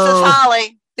 Hello. this is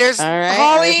Holly. There's All right,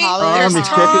 Holly, there's Holly, there's I'm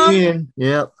Tom, checking in.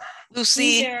 Yep.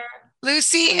 Lucy,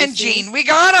 and Jean. We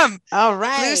got them. All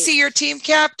right. Lucy, your team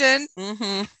captain.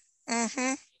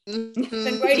 Mm-hmm.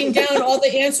 Been writing down all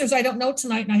the answers I don't know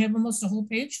tonight, and I have almost a whole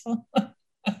page full. All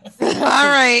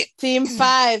right. Team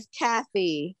 5,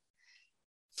 Kathy.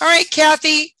 All right,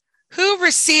 Kathy. Who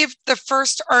received the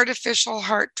first artificial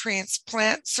heart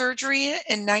transplant surgery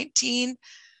in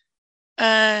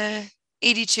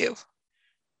 1982?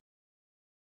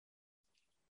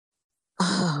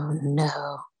 Oh,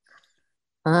 no.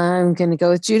 I'm going to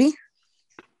go with Judy.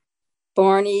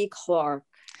 Barney Clark.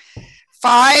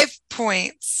 5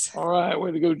 points. All right,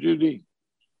 way to go, Judy.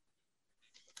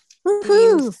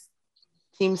 Woohoo.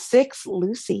 Team 6,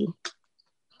 Lucy.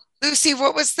 Lucy,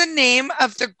 what was the name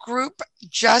of the group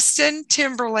Justin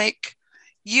Timberlake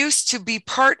used to be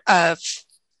part of?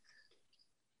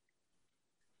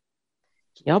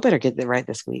 Y'all better get it right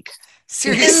this week.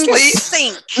 Seriously?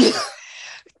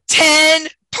 10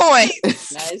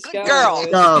 points. Nice Good girl.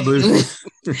 Oh, Lucy.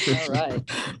 All right.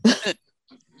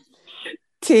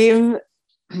 Team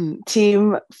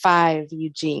 5,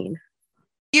 Eugene.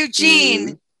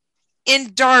 Eugene,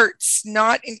 in darts,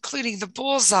 not including the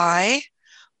bullseye,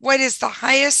 what is the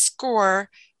highest score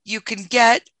you can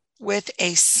get with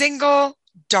a single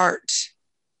dart?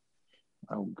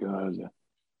 Oh, God.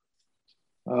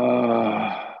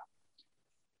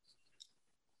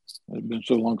 It's been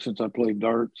so long since I played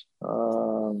darts.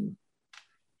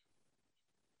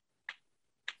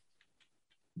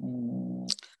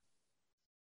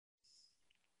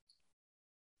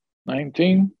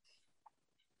 19.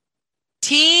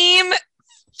 Team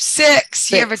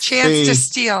 6, you have a chance to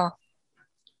steal.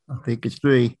 I think it's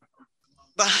 3.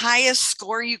 The highest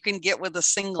score you can get with a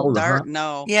single Oh, dart? huh?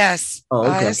 No. Yes. Oh, okay.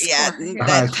 highest Yeah, score.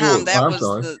 Highest Tom, score. I'm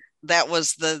sorry. that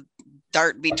was the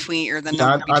dart between, or the Yeah,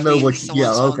 number between. I know what. so Yeah.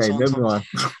 and so and Okay. so and Never so. mind.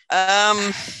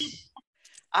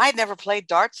 I never played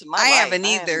darts in my I life. haven't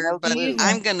have either, no but clue.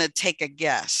 I'm gonna take a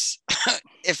guess.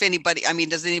 If anybody,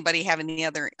 does anybody have any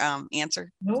other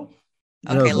answer? No.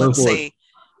 No, Okay, go let's for it. say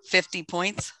 50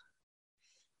 points.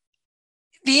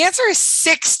 The answer is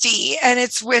 60, and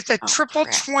it's with a Oh, triple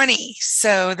crap. 20.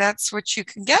 So that's what you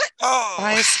can get. Oh,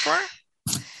 Highest score.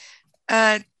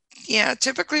 Yeah,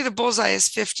 typically the bullseye is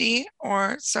 50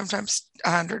 or sometimes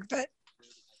 100, but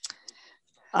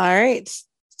All right.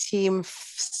 Team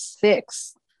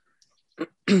 6,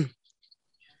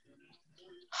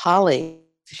 Holly.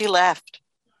 She left.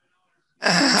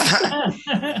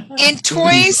 in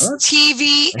toys,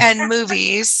 TV, and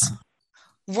movies,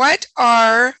 what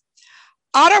are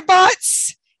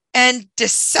Autobots and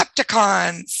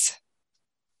Decepticons?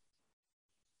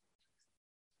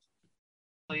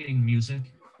 Playing music.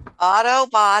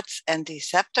 Autobots and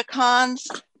Decepticons.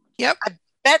 Yep. I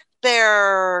bet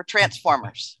they're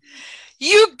Transformers.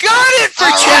 You got it for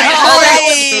All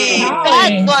right. Jen.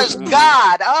 That was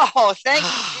God. Oh, thank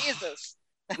you, Jesus.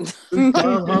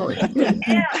 Oh, Holly.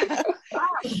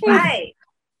 Right.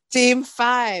 Team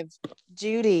 5,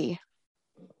 Judy.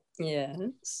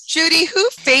 Yes. Judy, who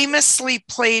famously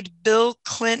played Bill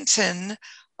Clinton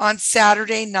on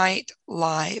Saturday Night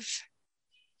Live?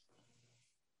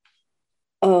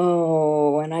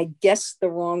 Oh, and I guessed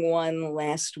the wrong one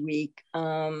last week.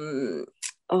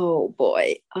 Oh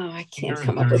boy. Oh, I can't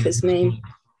come up with his name.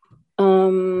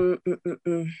 Daryl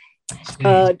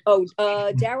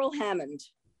Hammond.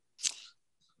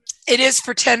 It is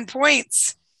for 10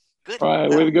 points. Good. All right,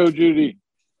 way to go, Judy.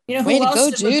 You know Way who to else go,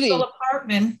 did was Judy. Philip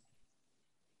Hartman.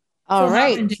 All Phil right.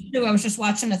 Hartman did too. I was just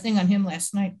watching a thing on him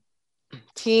last night.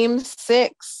 Team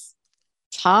 6,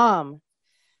 Tom.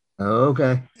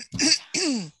 Okay.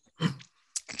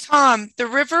 Tom, the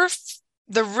river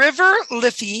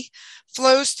Liffey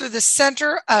flows through the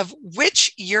center of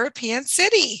which European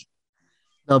city?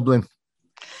 Dublin.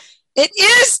 It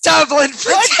is Dublin for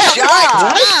Good 10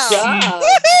 job. points. Good job.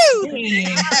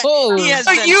 Woohoo! Oh, He has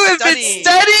So been you have been studying.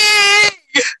 studying.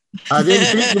 I didn't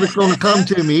think it was going to come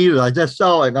to me either. I just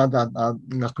saw it. I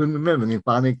couldn't remember, and it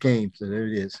finally came. So there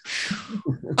it is.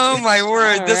 Oh my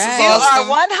word, All this right. is You are awesome.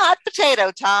 one hot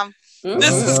potato, Tom.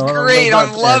 This is I don't know great. about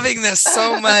I'm that. loving this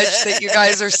so much that you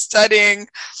guys are studying.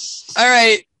 All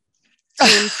right.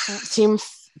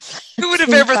 Who would have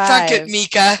Team ever thunk it, 5.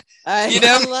 Mika? I You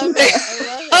know? love it.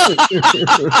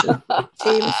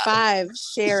 Team 5,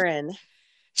 Sharon.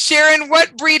 Sharon,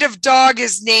 what breed of dog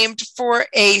is named for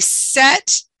a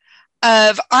set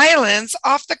of islands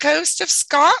off the coast of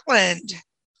Scotland?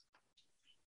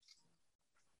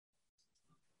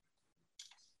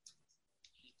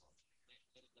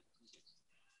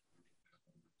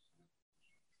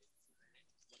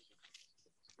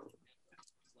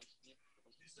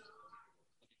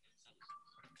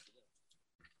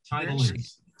 Title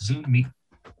is Zoom meet.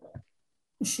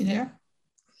 Is she there?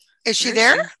 Is she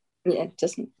there? Yeah, it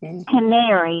doesn't.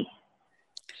 Canary.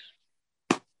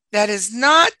 That is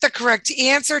not the correct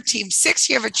answer. Team 6,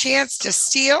 you have a chance to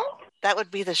steal. That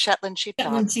would be the Shetland sheepdog.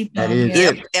 Shetland sheepdog. That is yeah.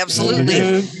 it. Yep,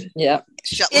 absolutely. Yeah.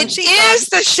 Shetland It sheepdog. is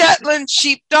the Shetland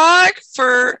sheepdog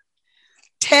for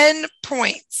 10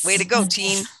 points. Way to go,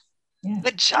 team.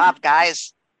 Good job,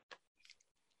 guys.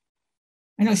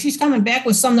 I know she's coming back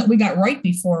with some that we got right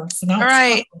before. So now All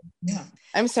right. Yeah.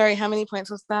 I'm sorry, how many points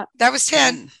was that? That was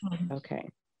 10. Okay.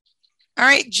 All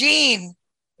right, Jean.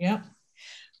 Yeah.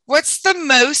 What's the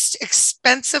most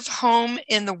expensive home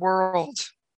in the world?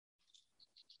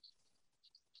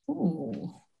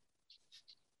 Ooh.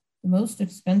 The most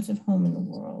expensive home in the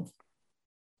world.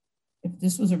 If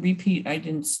this was a repeat, I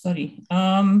didn't study.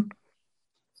 I'm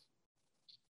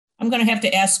going to have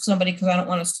to ask somebody because I don't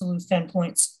want us to lose 10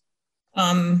 points.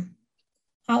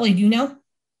 Holly, do you know?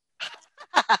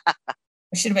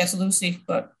 I should have asked Lucy,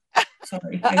 but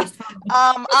sorry.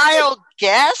 I'll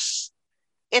guess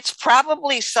it's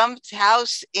probably some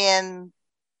house in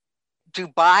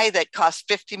Dubai that cost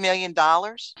 $50 million.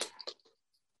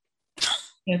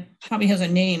 It probably has a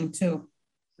name too.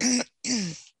 All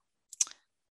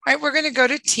right, we're going to go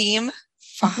to team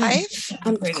 5.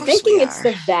 I'm thinking it's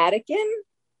the Vatican.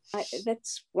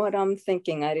 That's what I'm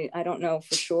thinking. I don't know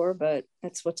for sure, but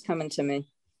that's what's coming to me.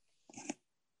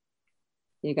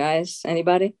 You guys,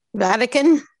 anybody?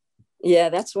 Vatican? Yeah,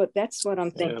 that's what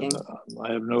I'm thinking.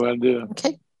 I have no idea.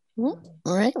 Okay. All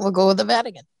right, we'll go with the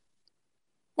Vatican.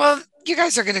 Well, you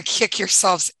guys are going to kick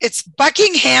yourselves. It's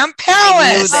Buckingham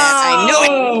Palace. I knew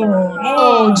it.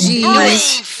 Oh,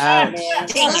 geez. Dang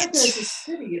it.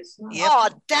 Yep. Oh,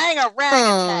 dang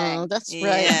orangutan. Oh, that's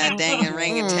right. Yeah, dang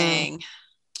orangutan.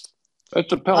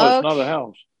 That's a palace, not a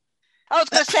house. I was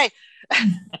going to say.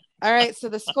 All right, so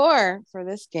the score for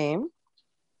this game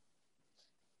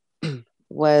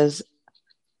was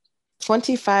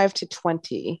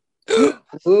 25-20.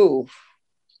 Ooh.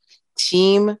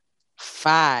 Team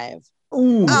 5.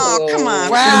 Ooh, Oh, come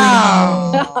on.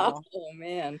 Wow. Oh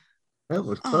man. that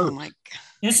was Oh, close. my God.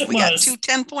 Yes, it We got was. two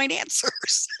 10-point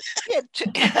answers.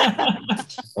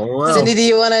 Oh, wow. Cindy, do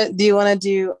you want to do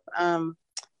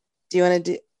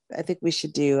I think we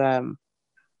should do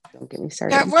don't get me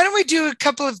started. Yeah, why don't we do a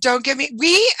couple of Don't Get Me?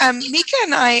 Mika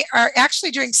and I are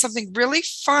actually doing something really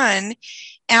fun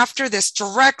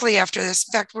directly after this.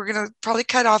 In fact, we're going to probably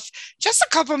cut off just a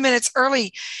couple minutes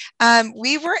early.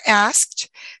 We were asked,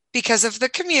 because of the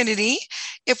community,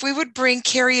 if we would bring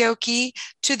karaoke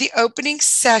to the opening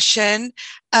session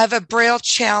of a Braille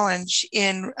Challenge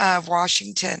in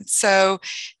Washington. So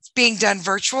it's being done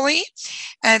virtually.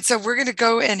 And so we're going to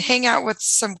go and hang out with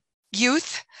some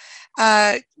youth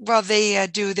while they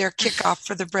do their kickoff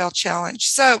for the Braille Challenge.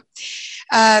 So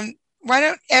why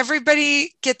don't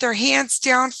everybody get their hands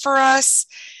down for us?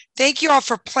 Thank you all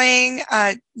for playing.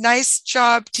 Nice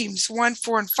job, teams 1,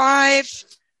 4, and 5,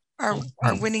 our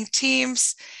winning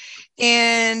teams.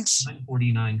 And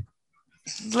 9:49.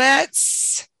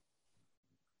 let's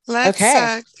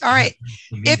Okay. all right.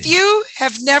 If you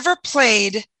have never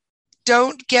played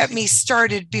Don't Get Me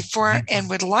Started before and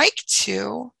would like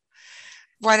to,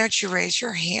 why don't you raise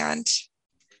your hand?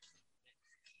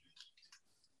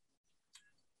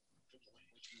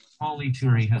 Holly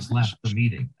Turi has left the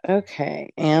meeting.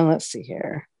 Okay, and let's see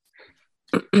here.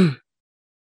 All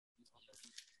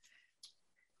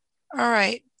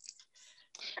right.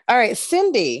 All right,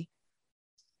 Cindy.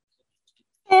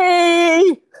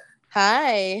 Hey.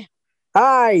 Hi.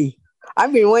 Hi.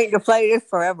 I've been waiting to play this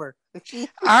forever. All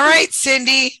right,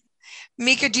 Cindy.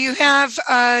 Mika, do you have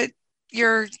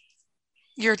your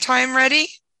time ready?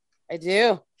 I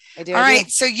do. All right,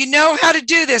 so you know how to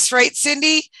do this, right,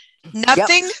 Cindy?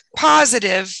 Nothing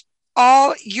positive.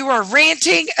 All you are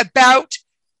ranting about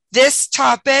this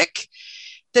topic.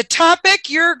 The topic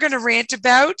you're going to rant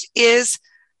about is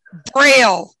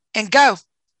Braille. And go.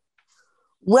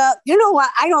 Well, you know what?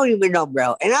 I don't even know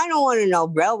Braille, and I don't want to know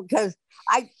Braille because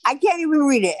I can't even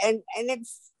read it, and it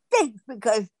stinks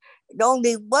because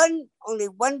only one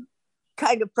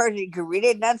kind of person who can read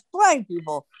it, and that's blind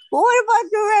people. But what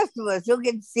about the rest of us who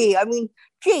can see? I mean,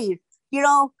 geez, we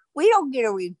don't get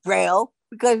to read Braille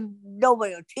because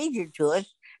nobody will teach it to us.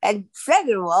 And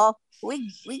second of all,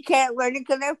 we can't learn it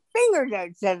because our fingers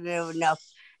aren't sensitive enough.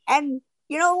 And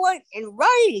you know what? In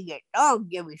writing it, don't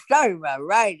get me started about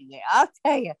writing it. I'll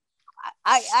tell you,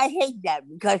 I hate that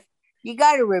because you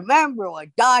got to remember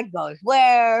what dot goes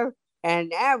where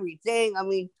and everything. I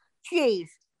mean, geez,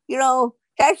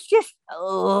 that's just,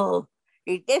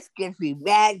 it just gets me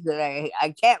mad that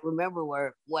I can't remember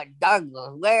what dot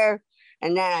goes where.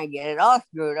 And then I get it all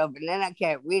screwed up, and then I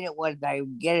can't read it once I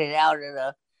get it out of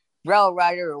the Braille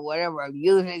writer or whatever I'm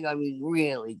using. I mean,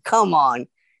 really, come on.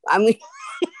 I mean,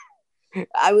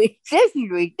 this is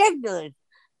ridiculous.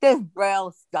 This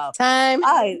Braille stuff. Time.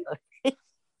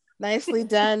 Nicely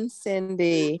done,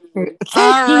 Cindy. All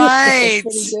right.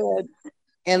 Pretty good.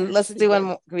 And let's do one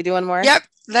more. Can we do one more? Yep.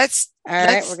 All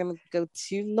right. We're going to go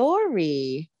to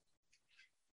Lori.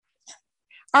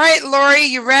 All right, Lori,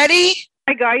 you ready?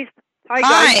 Hi, guys. Hi,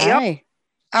 Hi. guys. Yep.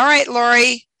 All right,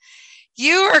 Lori.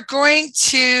 You are going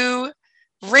to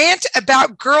rant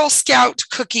about Girl Scout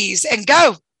cookies and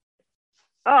go.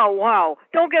 Oh, wow.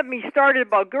 Don't get me started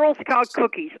about Girl Scout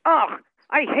cookies. Ugh,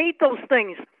 I hate those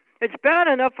things. It's bad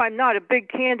enough I'm not a big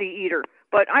candy eater,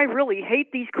 but I really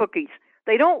hate these cookies.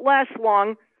 They don't last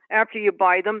long after you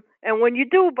buy them, and when you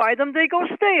do buy them, they go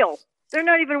stale. They're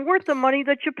not even worth the money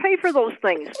that you pay for those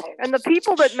things. And the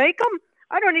people that make them,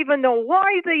 I don't even know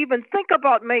why they even think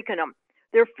about making them.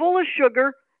 They're full of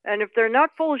sugar, and if they're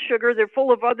not full of sugar, they're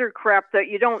full of other crap that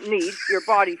you don't need your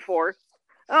body for.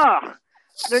 Ugh.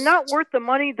 They're not worth the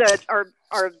money that are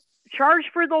charged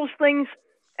for those things,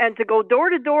 and to go door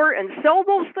to door and sell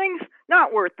those things,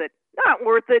 not worth it. Not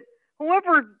worth it.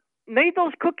 Whoever made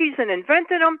those cookies and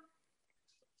invented them,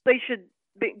 they should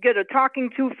get a talking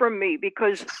to from me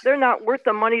because they're not worth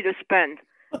the money to spend.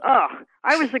 Ugh.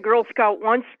 I was a Girl Scout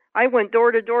once. I went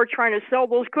door to door trying to sell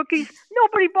those cookies.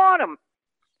 Nobody bought them.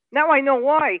 Now I know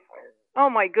why. Oh,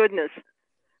 my goodness.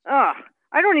 Ugh.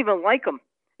 I don't even like them.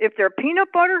 If they're peanut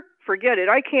butter, forget it.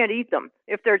 I can't eat them.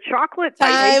 If they're chocolate,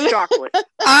 I hate chocolate.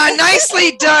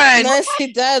 Nicely done.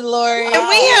 Nicely done, Lori. And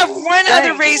we have one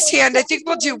other raised hand. I think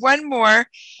we'll do one more.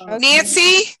 Okay.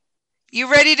 Nancy,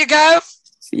 you ready to go?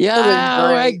 Yeah,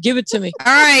 all right. Give it to me.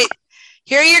 All right.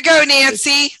 Here you go,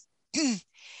 Nancy.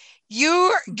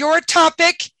 Your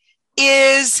topic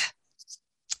is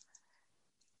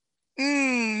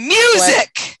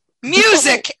music.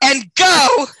 Music and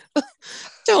go.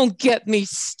 Don't get me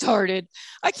started.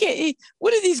 I can't.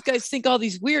 What do these guys think? All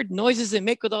these weird noises they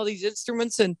make with all these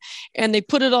instruments, and they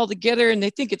put it all together, and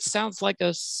they think it sounds like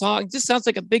a song. It just sounds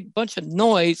like a big bunch of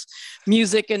noise,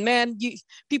 music. And man,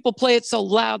 people play it so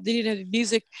loud. They didn't have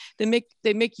music. They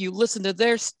make you listen to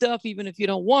their stuff even if you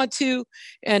don't want to,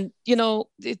 and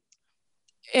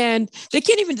and they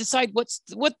can't even decide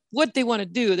what they want to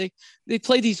do. They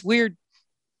play these weird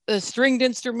stringed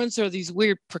instruments or these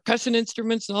weird percussion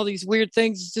instruments and all these weird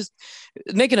things. It's just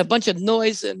making a bunch of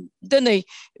noise. And then they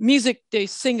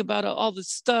sing about all this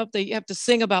stuff. They have to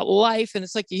sing about life, and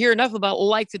it's like you hear enough about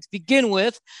life to begin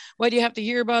with. Why do you have to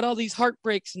hear about all these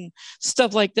heartbreaks and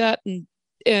stuff like that?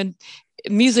 And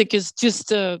music is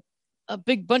just a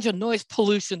big bunch of noise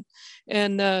pollution.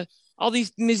 And all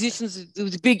these musicians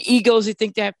with big egos, they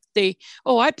think I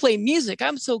play music.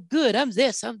 I'm so good. I'm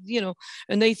this. And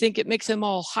they think it makes them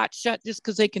all hot shot just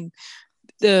because they can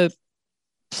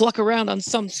pluck around on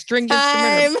some stringed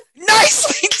instrument.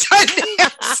 Nicely done,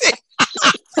 Nancy.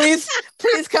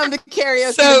 Please come to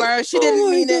karaoke tomorrow. She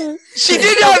didn't mean it. She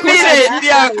did not mean it.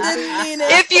 Yeah. Didn't mean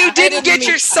it. If you didn't get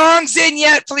your songs in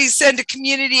yet, please send to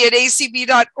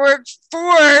community@acb.org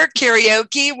for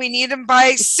karaoke. We need them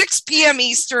by 6 p.m.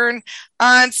 Eastern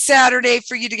on Saturday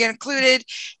for you to get included,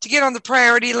 to get on the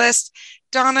priority list.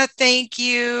 Donna, thank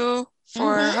you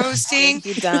for hosting. Thank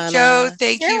you, Donna. Joe,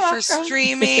 thank You're you welcome. for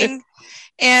streaming.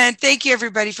 And thank you,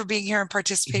 everybody, for being here and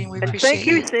participating. We appreciate it. Thank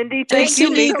you, Cindy. Thank you,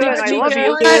 Cindy. Mika. I love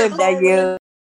you. Thank you.